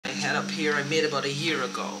setup here I made about a year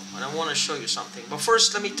ago, and I want to show you something. But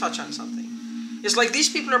first, let me touch on something. It's like these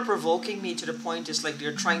people are provoking me to the point it's like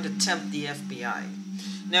they're trying to tempt the FBI.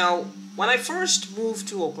 Now, when I first moved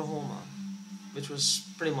to Oklahoma, which was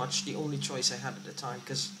pretty much the only choice I had at the time,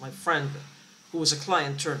 because my friend, who was a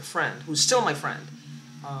client turned friend, who's still my friend,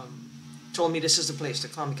 told me this is the place to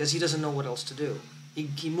come because he doesn't know what else to do.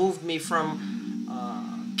 He moved me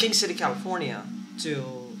from King City, California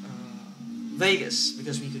to Vegas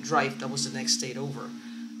because we could drive. That was the next state over.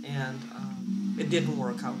 And it didn't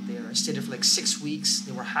work out there. I stayed there for like 6 weeks.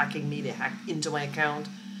 They were hacking me. They hacked into my account.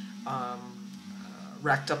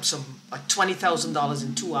 Racked up some like $20,000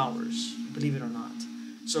 in 2 hours, believe it or not.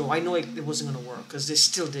 So I know it wasn't going to work because they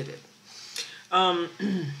still did it.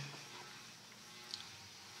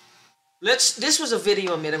 This was a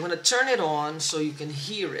video I made. I'm going to turn it on so you can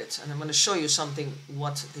hear it, and I'm going to show you something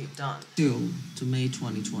what they've done. To May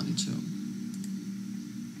 2022.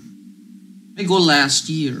 I go last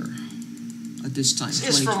year at this time.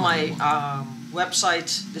 This is from my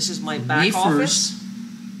website. This is my back office.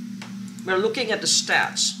 We're looking at the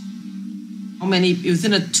stats. How many,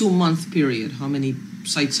 within a 2-month period, how many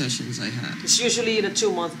site sessions I had? It's usually in a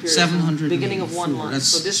 2-month period. 700. Beginning of 1 month.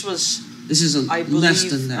 So this is I believe, less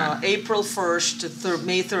than that. April 1st to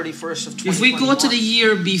May 31st of 2021. If we go to the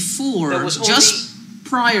year before, just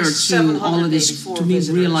prior to all of this, to me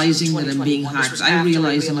realizing that I'm being hacked, I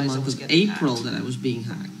realized in the month of April that I was being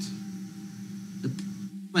hacked.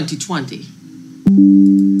 2020.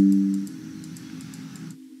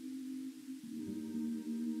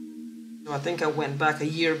 I think I went back a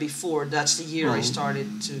year before. That's the year I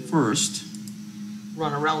started to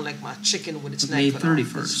run around like my chicken with its neck. May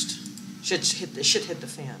 31st. Shit hit the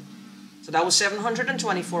fan. So that was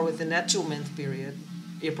 724 within that 2-month period,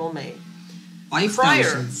 April, May.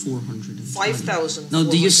 5,400. 5,000. Now,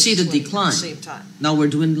 do you see the decline? At the same time. Now we're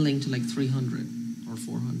dwindling to like 300 or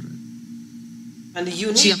 400. And the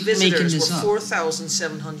unique visitors were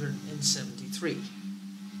 4,773.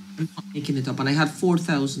 I'm not making it up, and I had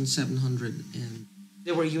 4,700 and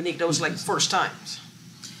they were unique. That was like first times.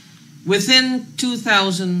 Within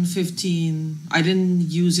 2015, I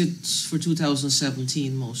didn't use it for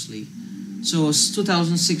 2017 mostly. So it's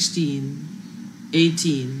 2016,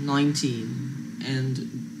 18, 19, and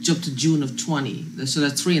up to June of 20. So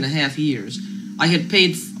that's 3.5 years. I had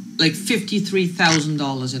paid like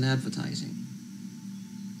 $53,000 in advertising.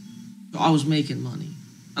 So I was making money.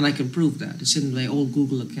 And I can prove that. It's in my old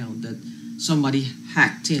Google account that somebody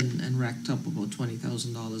hacked in and racked up about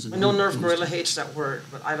 $20,000. I know Nerf Gorilla hates that word,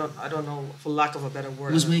 but I don't know, for lack of a better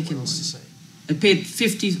word, I was making money. I paid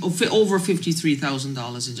over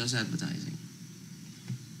 $53,000 in just advertising.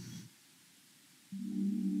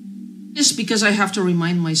 Just because I have to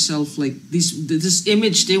remind myself, like this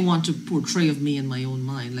image they want to portray of me in my own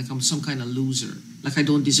mind, like I'm some kind of loser, like I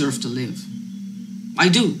don't deserve to live. I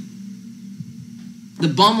do. The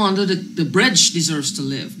bum under the bridge deserves to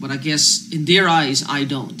live, but I guess in their eyes, I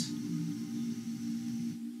don't.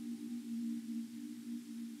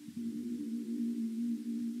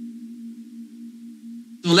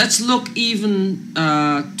 So let's look even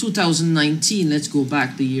 2019. Let's go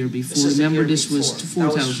back the year before. Remember, this was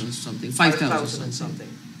 4,000 something, 5,000 something.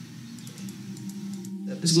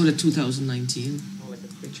 Let's go to 2019. Oh, like a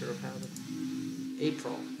picture of how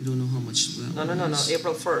April. I don't know how much. No.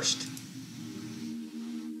 April 1st.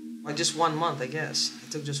 Well, just 1 month, I guess.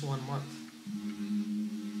 It took just 1 month.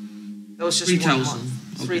 That was just 3,000.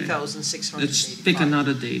 3,685. Let's pick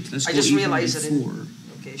another date. Let's I go just even realized before.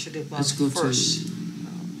 Okay, should have gone Let's go first.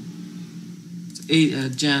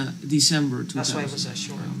 to December 2000. That's why it was that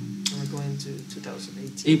short. We're going to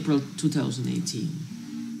 2018. April 2018.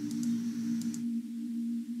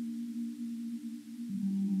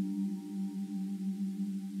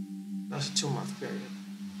 That's a 2-month period.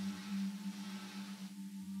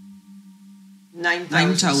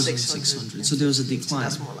 9,600. So there was a decline.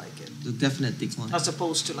 That's more like it. A definite decline. As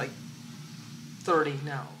opposed to like 30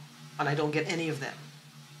 now. And I don't get any of them.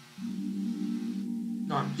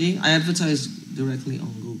 None. See, I advertise directly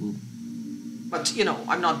on Google. But, you know,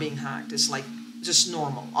 I'm not being hacked. It's like just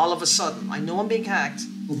normal. All of a sudden, I know I'm being hacked.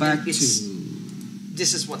 Go back to... This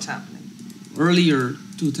is what's happening. Earlier,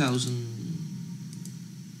 2000...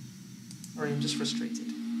 Or I'm just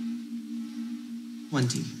frustrated.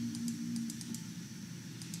 20.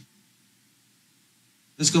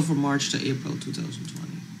 Let's go from March to April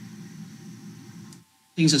 2020.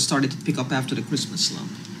 Things that started to pick up after the Christmas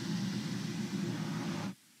slump.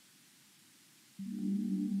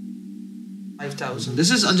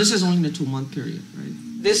 This is only the 2-month period, right?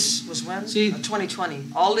 This was when? See,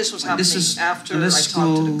 2020. All this was happening after I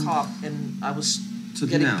talked to the cop, and I was to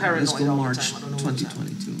getting now. paranoid Let's go all March the time. I don't know what was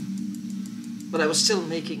happening. 2022. But I was still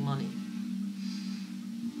making money.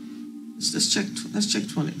 Let's check. Let's check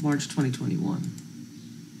March 2021.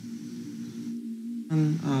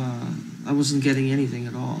 And I wasn't getting anything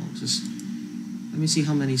at all. Just let me see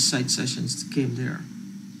how many site sessions came there.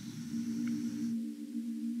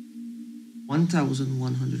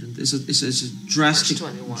 1,100. It's a drastic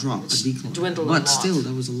drop, a decline. Dwindled but a lot. Still,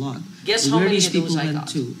 that was a lot. Guess but how where many these of people those I went got?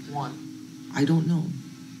 to? One. I don't know.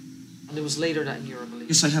 And it was later that year, I believe.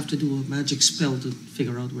 Guess I have to do a magic spell to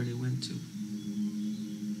figure out where they went to.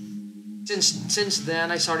 Since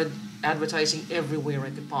then, I started advertising everywhere I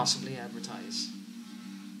could possibly advertise.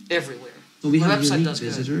 Everywhere. So we My have website unique does good.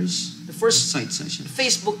 visitors. The first site session.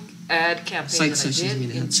 Facebook ad campaign Site that I sessions did, mean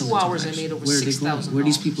they in had some 2 hours I interaction. made over Where are they $6,000. going? Where are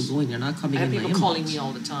these people going? They're not coming I have in my people inbox. calling me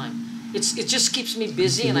all the time. It just keeps me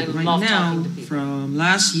busy, and I right love now, talking to people. from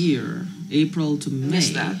last year, April to May. Miss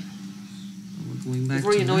that. We're going back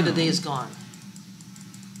Before to you know it, the now. day is gone.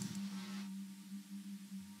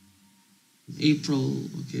 April.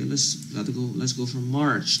 Okay, let's go from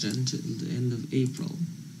March then to the end of April.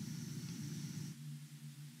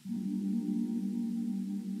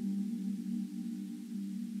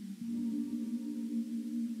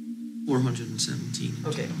 $417.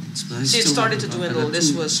 Okay. But I See, it still started to haven't- I dwindle. got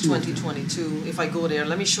This two- was two of them. 2022. If I go there,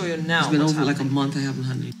 let me show you now. It's been what's over like a happening. month. I haven't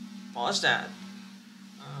had any. Pause that.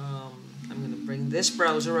 I'm going to bring this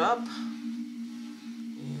browser up.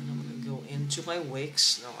 And I'm going to go into my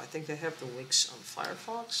Wix. No, I think they have the Wix on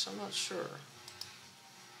Firefox. I'm not sure.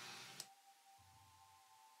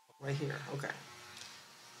 Right here. Okay.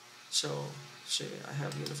 So, see, I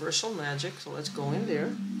have Universal Magic. So let's go in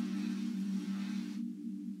there.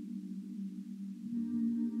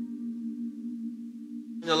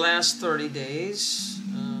 In the last 30 days,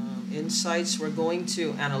 insights, we're going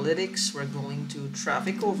to analytics, we're going to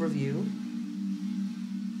traffic overview.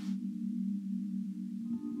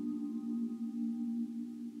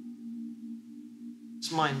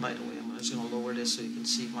 It's mine, by the way. I'm just going to lower this so you can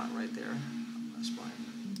see mine right there. That's mine.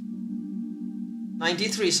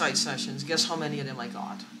 93 site sessions. Guess how many of them I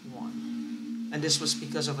got? One. And this was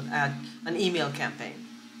because of an email campaign.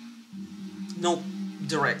 No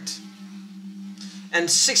direct. And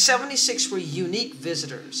 676 were unique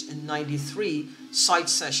visitors, and 93 site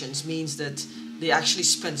sessions means that they actually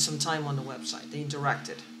spent some time on the website. They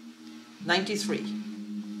interacted. 93.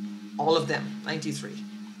 All of them, 93.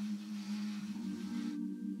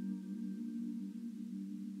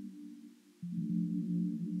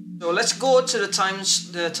 So let's go to the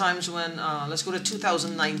times when, let's go to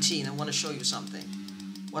 2019. I want to show you something.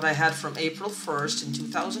 What I had from April 1st in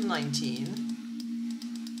 2019.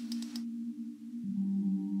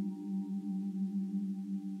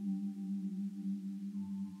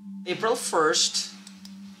 April 1st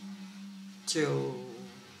to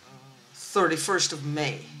 31st of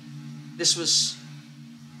May. This was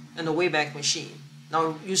in the Wayback Machine.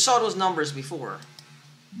 Now, you saw those numbers before.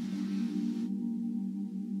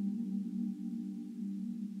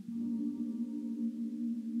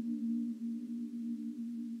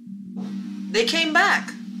 They came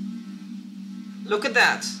back. Look at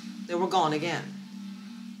that. They were gone again.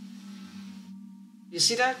 You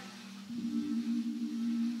see that?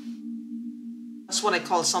 That's what I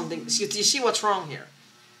call something. Do you see what's wrong here?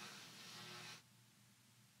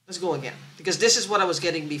 Let's go again. Because this is what I was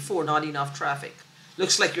getting before, not enough traffic.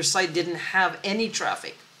 Looks like your site didn't have any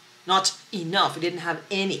traffic. Not enough, it didn't have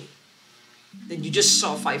any. Then you just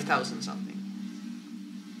saw 5,000 something.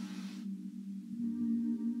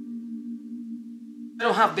 I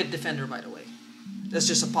don't have Bitdefender, by the way. That's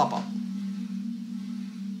just a pop-up.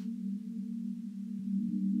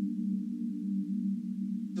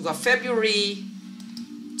 We got February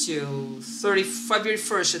to February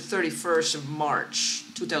 1st to 31st of March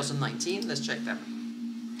 2019. Let's check that.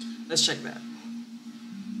 Let's check that.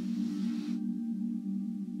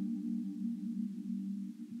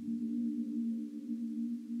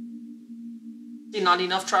 See, not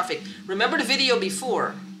enough traffic. Remember the video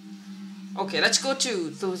before? Okay, let's go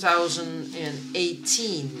to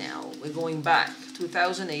 2018 now. We're going back.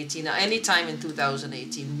 2018. Now, anytime in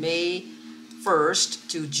 2018, May 1st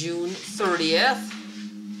to June 30th.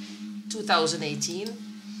 2018.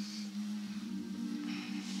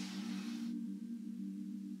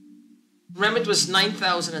 Remember, it was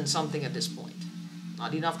 9,000 and something at this point.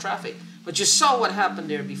 Not enough traffic. But you saw what happened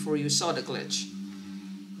there before you saw the glitch.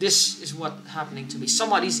 This is what's happening to me.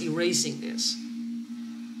 Somebody's erasing this.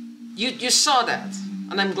 You saw that.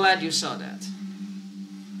 And I'm glad you saw that.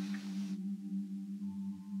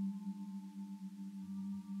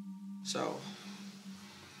 So,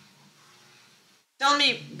 Tell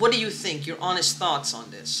me, what do you think? Your honest thoughts on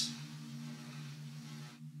this.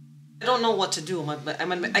 I don't know what to do.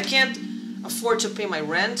 I can't afford to pay my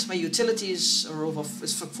rent. My utilities are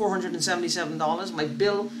it's for $477. My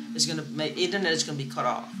bill is my internet is gonna be cut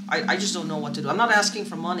off. I just don't know what to do. I'm not asking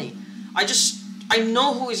for money. I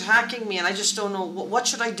know who is hacking me, and I just don't know what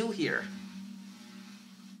should I do here.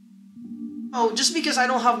 Oh, just because I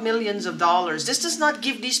don't have millions of dollars, this does not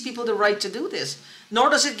give these people the right to do this. Nor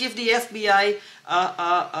does it give the FBI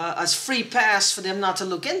as free pass for them not to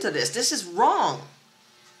look into this. This is wrong.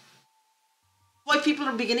 Why people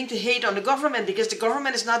are beginning to hate on the government, because the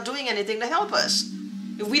government is not doing anything to help us.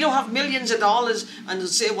 If we don't have millions of dollars and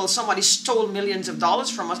say, well, somebody stole millions of dollars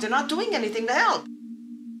from us, they're not doing anything to help.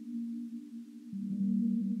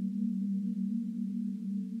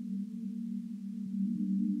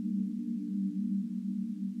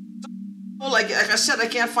 Well, like I said, I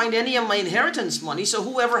can't find any of my inheritance money, so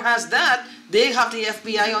whoever has that, they have the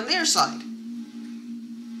FBI on their side.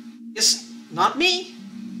 It's not me.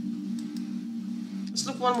 Let's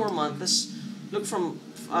look one more month. Let's look from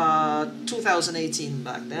 2018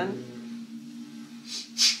 back then.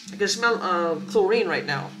 I can smell chlorine right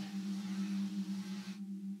now.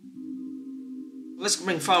 Let's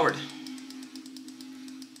bring forward.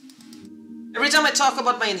 Every time I talk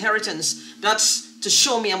about my inheritance, that's to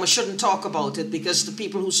show me I shouldn't talk about it, because the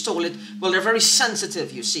people who stole it, well, they're very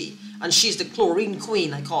sensitive, you see. And she's the chlorine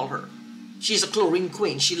queen, I call her. She's a chlorine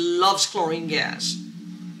queen. She loves chlorine gas.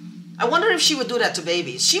 I wonder if she would do that to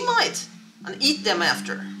babies. She might, and eat them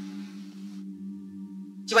after.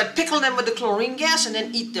 She might pickle them with the chlorine gas and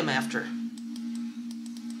then eat them after.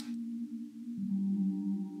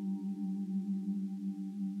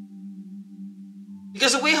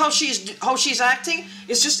 Because the way how she's acting,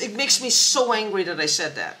 it makes me so angry that I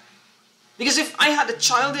said that. Because if I had a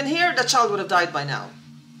child in here, that child would have died by now.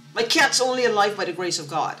 My cat's only alive by the grace of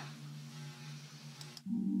God.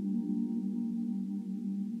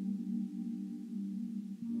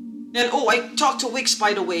 And oh, I talked to Wix,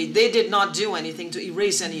 by the way. They did not do anything to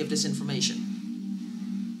erase any of this information.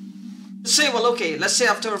 Say, well, okay, let's say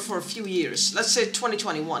for a few years. Let's say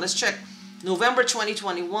 2021. Let's check November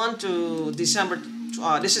 2021 to December.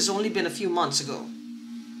 This has only been a few months ago.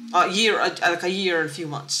 Like a year and a few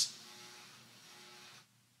months.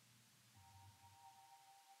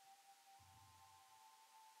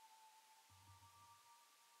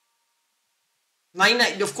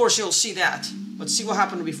 Of course, you'll see that. But see what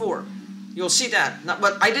happened before. You'll see that.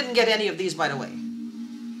 But I didn't get any of these, by the way.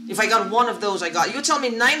 If I got one of those, I got. You tell me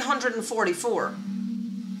 944.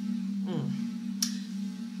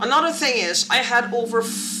 Another thing is, I had over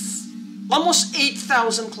almost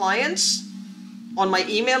 8,000 clients on my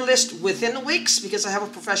email list within Wix, because I have a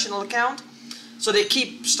professional account. So they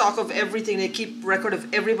keep stock of everything. They keep record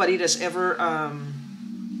of everybody that's ever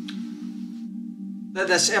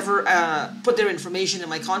put their information in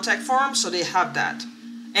my contact form. So they have that.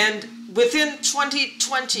 And within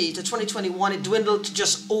 2020 to 2021, it dwindled to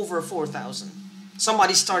just over 4,000.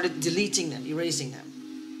 Somebody started deleting them, erasing them.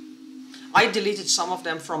 I deleted some of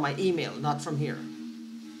them from my email, not from here.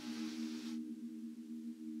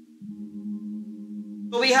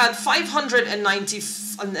 So we had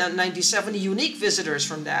 597 unique visitors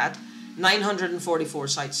from that, 944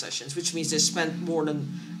 site sessions, which means they spent more than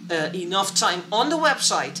enough time on the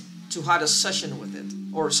website to have a session with it,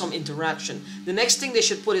 or some interaction. The next thing they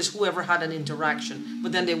should put is whoever had an interaction,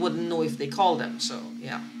 but then they wouldn't know if they called them, so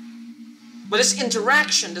yeah. But this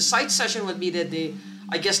interaction, the site session would be that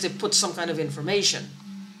I guess they put some kind of information.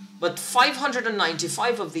 But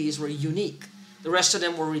 595 of these were unique. The rest of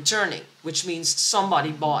them were returning, which means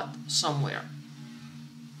somebody bought somewhere.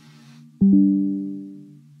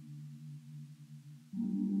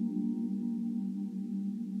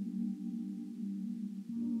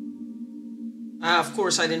 Of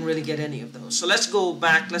course, I didn't really get any of those. So let's go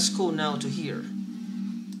back. Let's go now to here.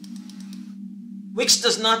 Wix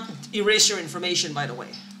does not erase your information, by the way.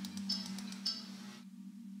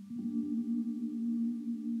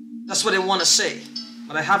 That's what I want to say.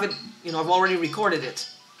 But I haven't, I've already recorded it.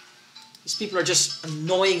 These people are just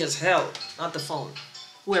annoying as hell. Not the phone.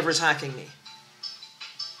 Whoever's hacking me.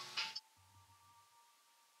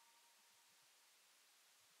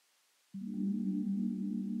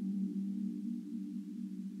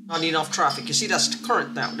 Not enough traffic. You see, that's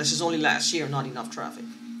current now. This is only last year, not enough traffic.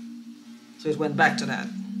 So it went back to that.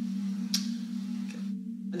 Okay.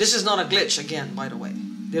 And this is not a glitch again, by the way.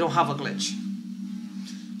 They don't have a glitch.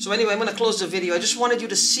 So anyway, I'm going to close the video. I just wanted you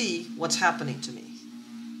to see what's happening to me.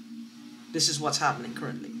 This is what's happening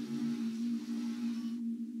currently.